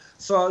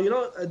So,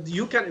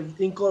 you can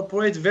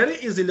incorporate very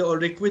easily or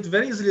recruit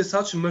very easily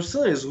such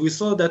mercenaries. We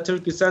saw that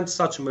Turkey sent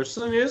such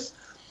mercenaries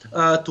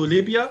to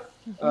Libya,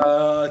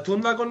 to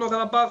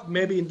Nagorno-Karabakh,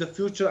 maybe in the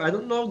future, I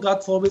don't know,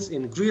 God forbid,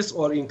 in Greece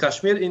or in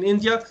Kashmir, in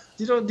India.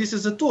 This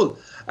is a tool.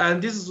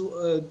 And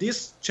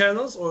this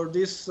channels or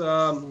this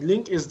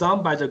link is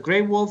done by the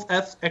Grey Wolf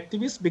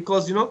activists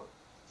because,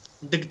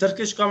 the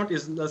Turkish government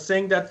is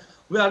saying that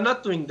we are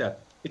not doing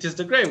that. It is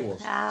the Grey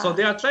Wolves. So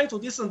they are trying to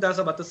distance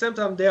themselves, but at the same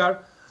time, they are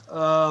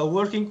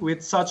working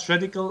with such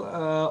radical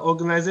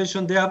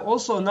organization. They have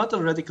also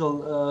another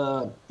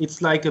radical,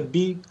 it's like a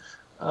big,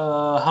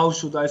 how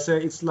should I say,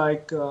 it's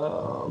like,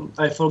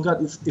 I forgot,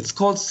 it's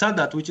called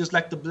Sadat, which is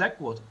like the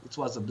Blackwater. It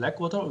was the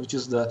Blackwater, which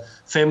is the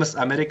famous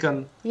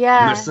American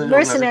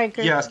mercenary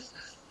group.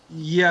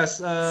 Yes.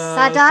 So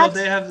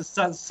they have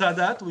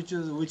Sadat,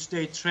 which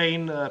they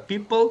train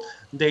people,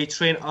 they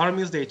train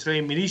armies, they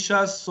train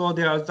militias. So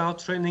they are now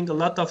training a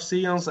lot of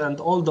Syrians,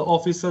 and all the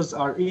officers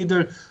are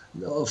either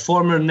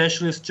former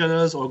nationalist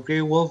generals or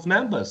Grey Wolf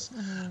members.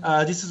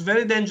 This is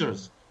very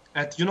dangerous.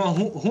 And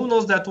who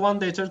knows that one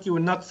day Turkey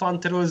will not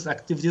fund terrorist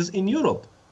activities in Europe?